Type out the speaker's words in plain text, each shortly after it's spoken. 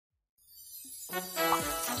A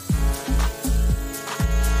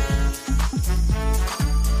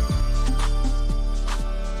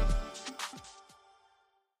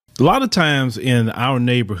lot of times in our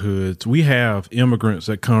neighborhoods, we have immigrants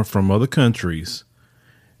that come from other countries.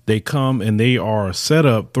 They come and they are set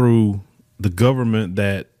up through the government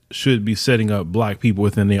that should be setting up black people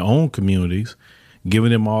within their own communities,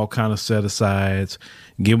 giving them all kind of set asides,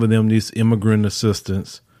 giving them this immigrant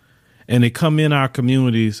assistance. And they come in our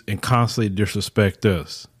communities and constantly disrespect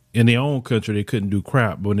us. In their own country, they couldn't do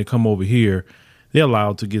crap. But when they come over here, they're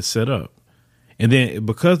allowed to get set up. And then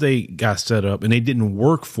because they got set up and they didn't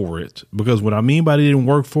work for it, because what I mean by they didn't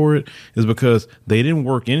work for it is because they didn't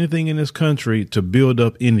work anything in this country to build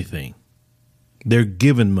up anything. They're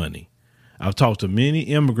given money. I've talked to many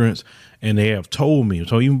immigrants and they have told me,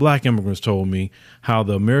 so even black immigrants told me how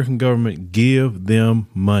the American government give them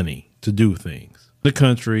money to do things. The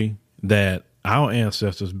country that our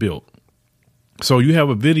ancestors built. So you have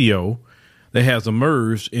a video that has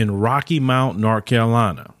emerged in Rocky Mount, North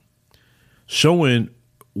Carolina, showing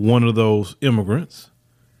one of those immigrants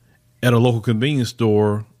at a local convenience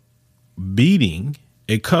store beating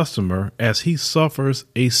a customer as he suffers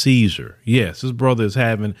a seizure. Yes, his brother is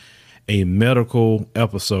having a medical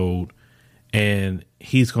episode and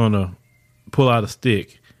he's going to pull out a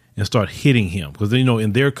stick and start hitting him because, you know,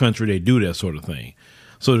 in their country, they do that sort of thing.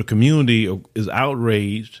 So the community is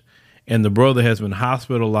outraged and the brother has been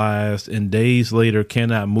hospitalized and days later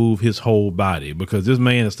cannot move his whole body because this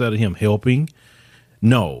man, instead of him helping,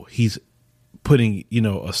 no, he's putting,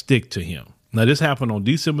 a stick to him. Now, this happened on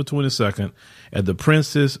December 22nd at the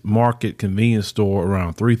Princess Market convenience store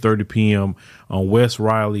around 3:30 p.m. on West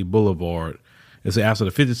Riley Boulevard. It's after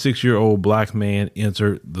the 56-year-old black man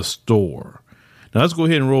entered the store. Now, let's go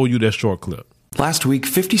ahead and roll you that short clip. Last week,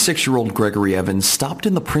 56-year-old Gregory Evans stopped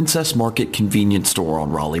in the Princess Market convenience store on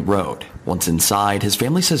Raleigh Road. Once inside, his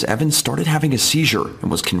family says Evans started having a seizure and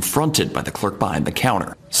was confronted by the clerk behind the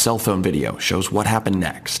counter. Cell phone video shows what happened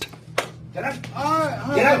next. Get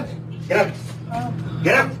up! Get up! Get up!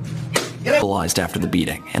 Get up! Realized after the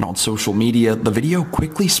beating, and on social media, the video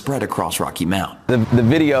quickly spread across Rocky Mount. The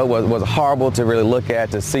video was horrible to really look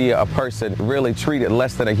at, to see a person really treated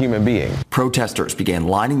less than a human being. Protesters began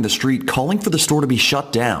lining the street, calling for the store to be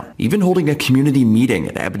shut down, even holding a community meeting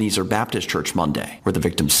at Ebenezer Baptist Church Monday, where the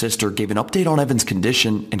victim's sister gave an update on Evans'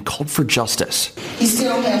 condition and called for justice. He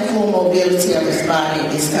still has full mobility of his body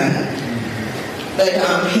at this time,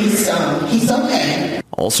 but he's okay.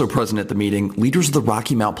 Also present at the meeting, leaders of the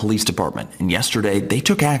Rocky Mount Police Department, and yesterday they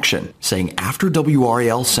took action, saying after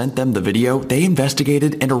WRAL sent them the video, they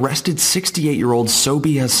investigated and arrested 68-year-old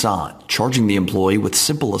Sobi Hassan, charging the employee with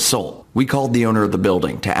simple assault. We called the owner of the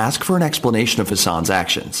building to ask for an explanation of Hassan's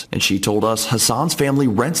actions, and she told us Hassan's family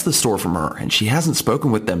rents the store from her, and she hasn't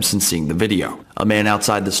spoken with them since seeing the video. A man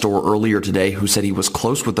outside the store earlier today who said he was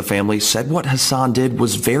close with the family said what Hassan did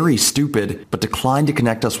was very stupid, but declined to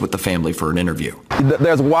connect us with the family for an interview.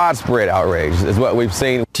 There's widespread outrage, is what we've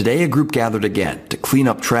seen. Today, a group gathered again to clean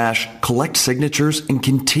up trash, collect signatures, and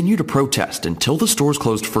continue to protest until the store's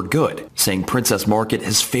closed for good, saying Princess Market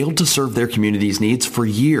has failed to serve their community's needs for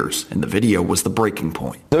years, and the video was the breaking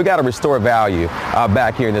point. We got to restore value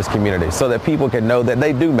back here in this community so that people can know that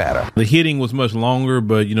they do matter. The hitting was much longer,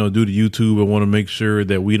 but, due to YouTube, I want to make sure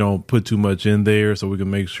that we don't put too much in there so we can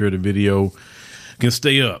make sure the video can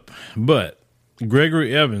stay up. But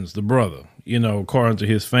Gregory Evans, the brother, according to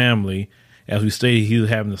his family, as we stated, he was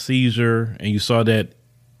having a seizure, and you saw that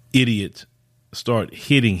idiot start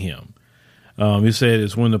hitting him. He said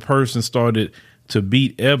it's when the person started to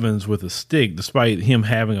beat Evans with a stick, despite him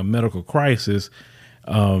having a medical crisis.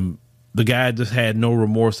 The guy just had no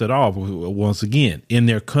remorse at all. Once again, in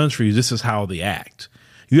their countries, this is how they act.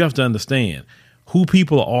 You have to understand who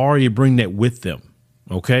people are. You bring that with them.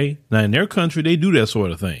 OK, now in their country, they do that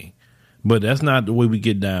sort of thing. But that's not the way we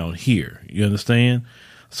get down here. You understand?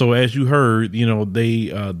 So as you heard,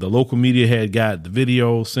 the local media had got the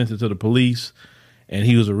video, sent it to the police, and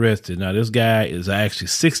he was arrested. Now, this guy is actually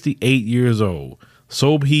 68 years old,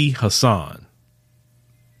 Sobi Hassan.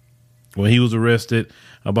 When he was arrested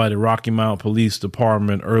by the Rocky Mount Police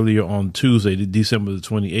Department earlier on Tuesday, December the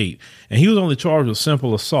 28th. And he was only charged with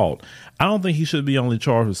simple assault. I don't think he should be only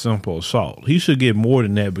charged with simple assault. He should get more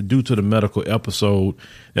than that, but due to the medical episode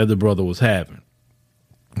that the brother was having.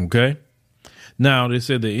 Okay. Now, they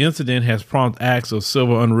said the incident has prompted acts of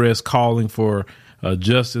civil unrest calling for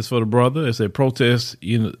justice for the brother. They said protests,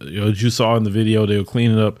 as you saw in the video, they were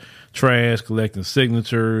cleaning up trash, collecting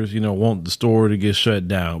signatures, want the store to get shut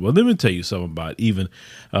down. But let me tell you something about even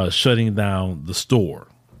shutting down the store.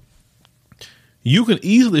 You can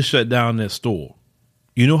easily shut down that store.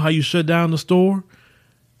 You know how you shut down the store?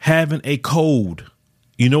 Having a code.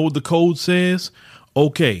 You know what the code says?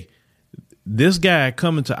 Okay, this guy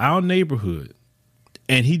coming to our neighborhood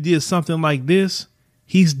and he did something like this,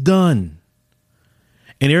 he's done.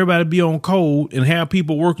 And everybody be on code and have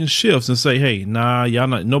people working shifts and say, hey, nah, y'all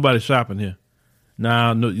not, nobody shopping here.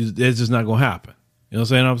 Nah, no, that's just not going to happen. You know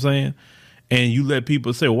what I'm saying? And you let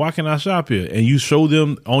people say, well, why can't I shop here? And you show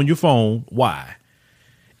them on your phone why.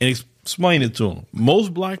 And explain it to them.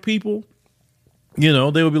 Most black people, you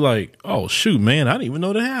know, they would be like, oh, shoot, man, I didn't even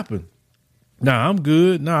know that happened. Nah, I'm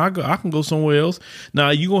good. Nah, I can go somewhere else.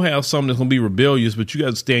 Now, you going to have something that's going to be rebellious, but you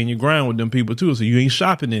got to stand your ground with them people, too. So you ain't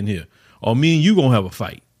shopping in here. Or me and you going to have a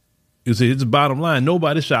fight. You see, it's the bottom line.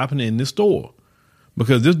 Nobody's shopping in this store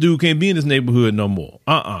because this dude can't be in this neighborhood no more.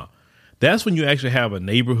 That's when you actually have a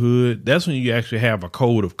neighborhood. That's when you actually have a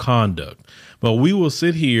code of conduct. But we will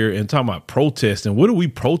sit here and talk about protesting. What are we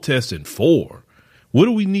protesting for? What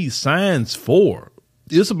do we need signs for?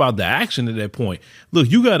 It's about the action at that point.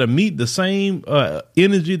 Look, you got to meet the same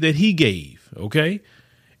energy that he gave. OK,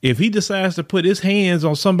 if he decides to put his hands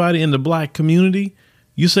on somebody in the black community,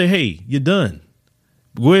 you say, hey, you're done.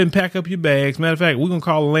 Go ahead and pack up your bags. Matter of fact, we're going to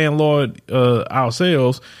call the landlord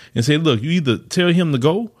ourselves and say, look, you either tell him to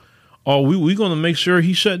go or we're going to make sure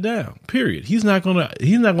he's shut down, period. He's not going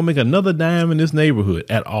to make another dime in this neighborhood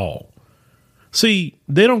at all. See,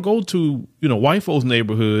 they don't go to, white folks'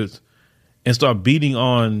 neighborhoods and start beating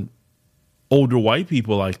on older white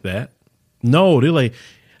people like that. No, they're like,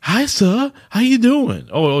 hi, sir. How you doing?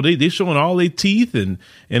 Oh, they showing all their teeth and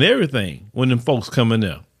everything when them folks come in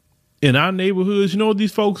there. In our neighborhoods, you know what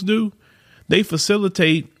these folks do? They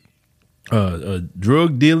facilitate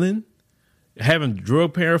drug dealing, having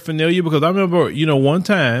drug paraphernalia. Because I remember, one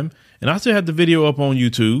time, and I still have the video up on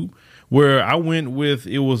YouTube, where I went with,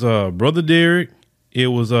 it was Brother Derek, it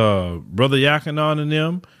was Brother Yakanon and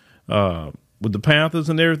them, with the Panthers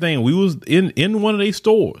and everything. We was in one of their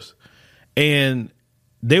stores, and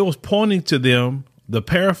they was pointing to them, the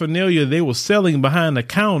paraphernalia they were selling behind the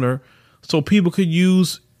counter so people could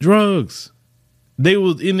use drugs. They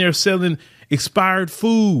was in there selling expired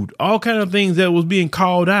food, all kind of things that was being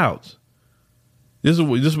called out. This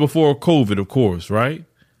is before COVID, of course, right?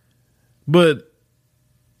 But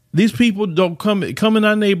these people don't come in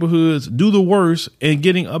our neighborhoods, do the worst, and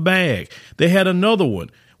getting a bag. They had another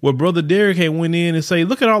one where Brother Derek had went in and say,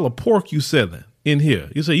 look at all the pork you selling in here.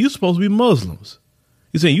 You say, you supposed to be Muslims.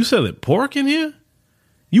 You saying you selling pork in here?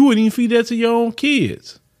 You wouldn't even feed that to your own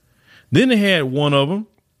kids. Then they had one of them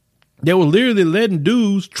that was literally letting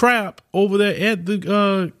dudes trap over there at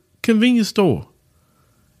the convenience store.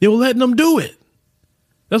 They were letting them do it.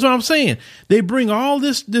 That's what I'm saying. They bring all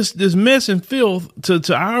this mess and filth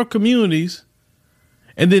to our communities,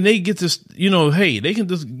 and then they get to, hey, they can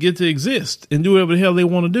just get to exist and do whatever the hell they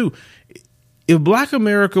want to do. If Black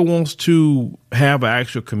America wants to have an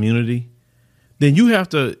actual community, then you have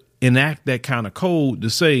to enact that kind of code to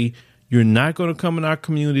say you're not going to come in our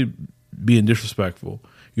community being disrespectful.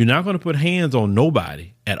 You're not going to put hands on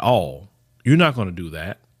nobody at all. You're not going to do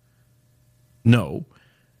that. No.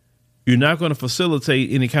 You're not going to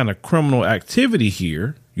facilitate any kind of criminal activity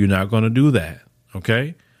here. You're not going to do that.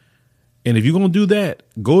 Okay? And if you're going to do that,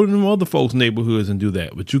 go to them other folks' neighborhoods and do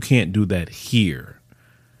that. But you can't do that here.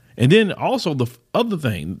 And then also the other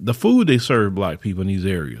thing, the food they serve Black people in these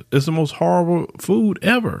areas, it's the most horrible food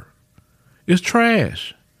ever. It's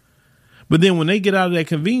trash. But then when they get out of that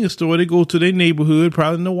convenience store, they go to their neighborhood,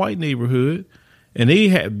 probably in the white neighborhood, and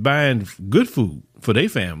they buying good food for their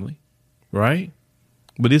family, right?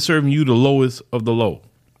 But they're serving you the lowest of the low.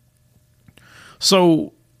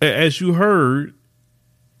 So as you heard,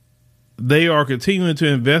 they are continuing to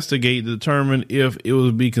investigate to determine if it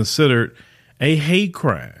would be considered a hate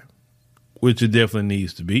crime, which it definitely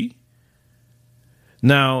needs to be.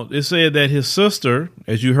 Now, it said that his sister,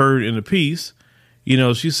 as you heard in the piece,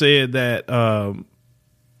 she said that on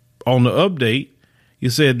the update, you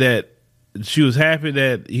said that she was happy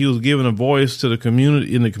that he was giving a voice to the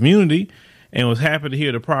community and was happy to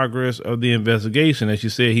hear the progress of the investigation. As she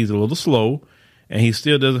said, he's a little slow and he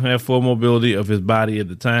still doesn't have full mobility of his body at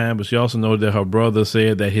the time. But she also noted that her brother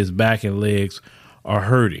said that his back and legs are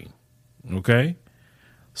hurting. Okay.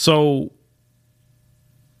 So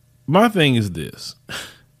my thing is this.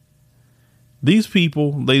 These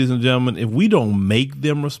people, ladies and gentlemen, if we don't make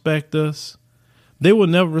them respect us, they will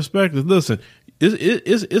never respect us. Listen,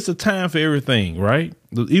 it's a time for everything, right?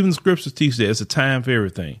 Even the scriptures teach that it's a time for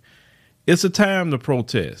everything. It's a time to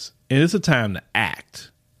protest, and it's a time to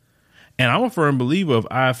act. And I'm a firm believer of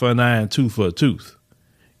eye for an eye and tooth for a tooth.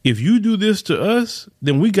 If you do this to us,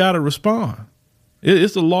 then we got to respond.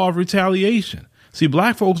 It's the law of retaliation. See,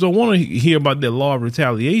 black folks don't want to hear about that law of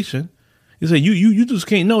retaliation. You say you just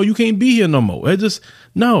can't. No, you can't be here no more. It just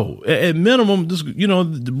no. At minimum, just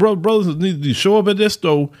the brothers need to show up at their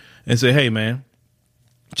store and say, "Hey, man,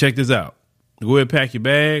 check this out. Go ahead, pack your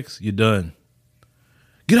bags. You're done.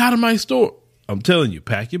 Get out of my store. I'm telling you,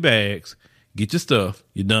 pack your bags, get your stuff.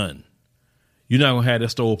 You're done. You're not gonna have that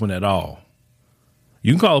store open at all.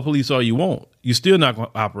 You can call the police all you want. You're still not gonna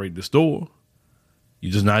operate the store.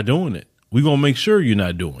 You're just not doing it. We're gonna make sure you're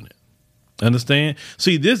not doing it. Understand?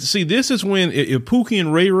 See, this is when if Pookie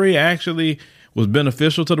and Ray Ray actually was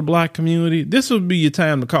beneficial to the black community, this would be your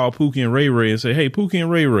time to call Pookie and Ray Ray and say, hey, Pookie and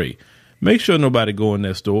Ray Ray, make sure nobody go in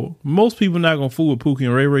that store. Most people not going to fool with Pookie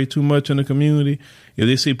and Ray Ray too much in the community. If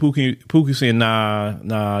they see Pookie saying,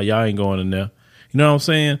 nah, y'all ain't going in there. You know what I'm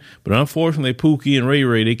saying? But unfortunately, Pookie and Ray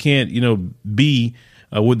Ray, they can't, be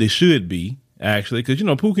what they should be. Actually, because,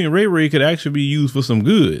 Pookie and Ray Ray could actually be used for some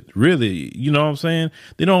good, really. You know what I'm saying?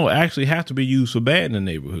 They don't actually have to be used for bad in the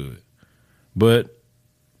neighborhood. But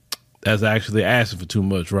that's actually asking for too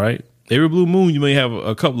much, right? Every blue moon, you may have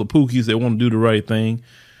a couple of Pookies that want to do the right thing.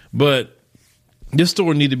 But this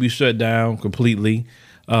store needs to be shut down completely.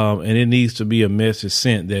 And it needs to be a message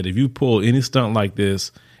sent that if you pull any stunt like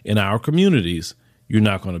this in our communities, you're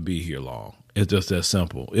not going to be here long. It's just that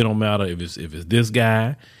simple. It don't matter if it's this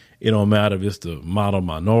guy. It don't matter if it's the model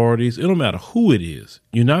minorities. It don't matter who it is.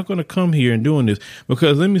 You're not going to come here and doing this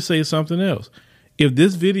because let me say something else. If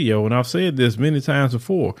this video, and I've said this many times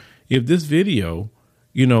before, if this video,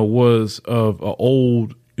 was of an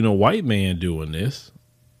old, white man doing this,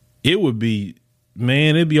 it would be,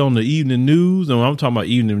 man, it'd be on the evening news. And when I'm talking about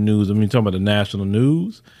evening news, I mean, talking about the national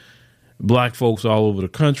news. Black folks all over the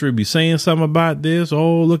country be saying something about this.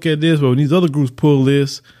 Oh, look at this. But when these other groups pull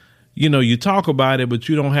this, you talk about it, but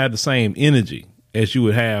you don't have the same energy as you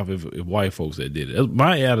would have if white folks that did it. That's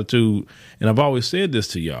my attitude. And I've always said this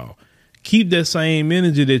to y'all. Keep that same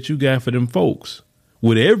energy that you got for them folks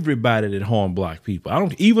with everybody that harm black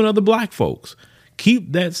people. Even other black folks.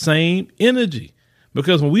 Keep that same energy.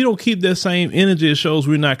 Because when we don't keep that same energy, it shows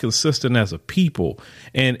we're not consistent as a people.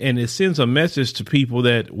 And it sends a message to people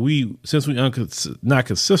that since we're not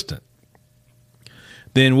consistent,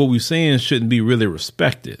 then what we're saying shouldn't be really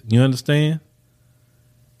respected. You understand?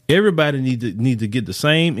 Everybody need to get the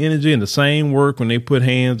same energy and the same work when they put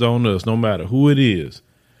hands on us, no matter who it is.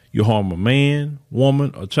 You harm a man,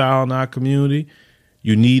 woman, or child in our community,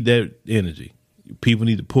 you need that energy. People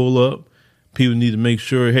need to pull up. People need to make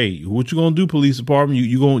sure, hey, what you gonna do, police department?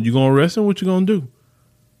 You gonna arrest them? What you gonna do?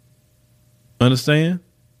 Understand?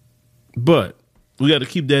 But we got to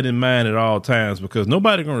keep that in mind at all times because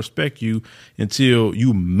nobody gonna respect you until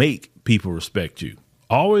you make people respect you.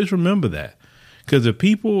 Always remember that. Because if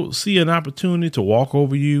people see an opportunity to walk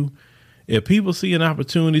over you, if people see an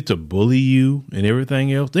opportunity to bully you and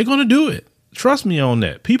everything else, they're gonna do it. Trust me on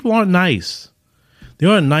that. People aren't nice. They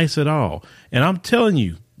aren't nice at all. And I'm telling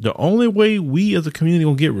you, the only way we as a community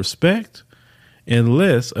gonna get respect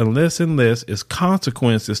unless is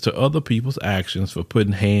consequences to other people's actions for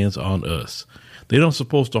putting hands on us. They don't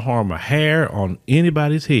supposed to harm a hair on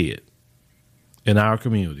anybody's head in our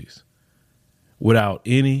communities without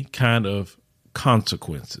any kind of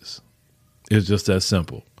consequences. It's just that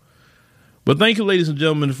simple. But thank you, ladies and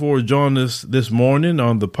gentlemen, for joining us this morning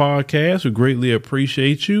on the podcast. We greatly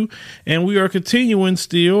appreciate you. And we are continuing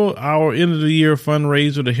still our end of the year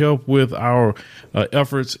fundraiser to help with our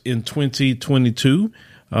efforts in 2022.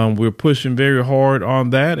 We're pushing very hard on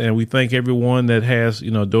that. And we thank everyone that has,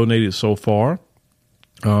 donated so far.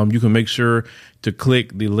 You can make sure to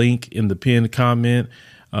click the link in the pinned comment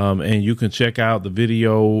and you can check out the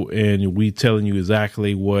video and we telling you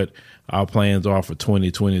exactly what our plans are for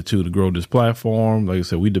 2022 to grow this platform. Like I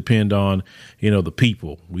said, we depend on, the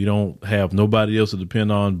people. We don't have nobody else to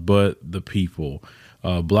depend on but the people.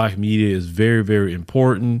 Black media is very, very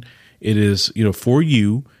important. It is, for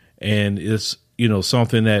you. And it's,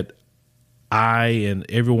 something that I and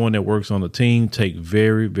everyone that works on the team take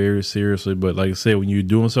very, very seriously. But like I said, when you're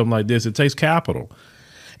doing something like this, it takes capital.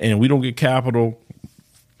 And we don't get capital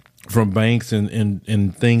from banks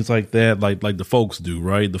and things like that, like the folks do,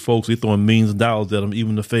 right? The folks, they throwing millions of dollars at them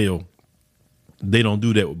even to fail. They don't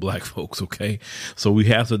do that with black folks, okay? So we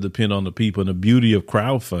have to depend on the people. And the beauty of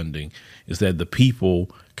crowdfunding is that the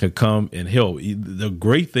people can come and help. The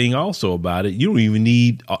great thing also about it, you don't even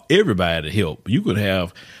need everybody to help. You could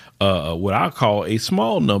have what I call a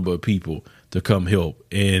small number of people to come help,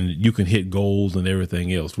 and you can hit goals and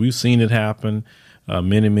everything else. We've seen it happen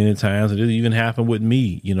many, many times. It even happened with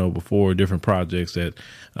me, before different projects that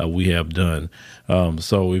we have done.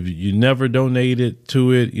 So if you never donated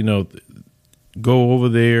to it, go over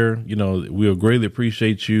there. We'll greatly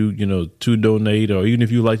appreciate you, to donate, or even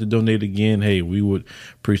if you'd like to donate again, hey, we would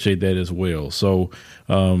appreciate that as well. So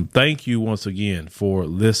thank you once again for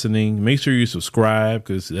listening. Make sure you subscribe,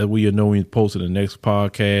 because that way you'll know when you post the next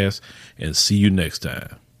podcast, and see you next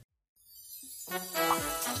time.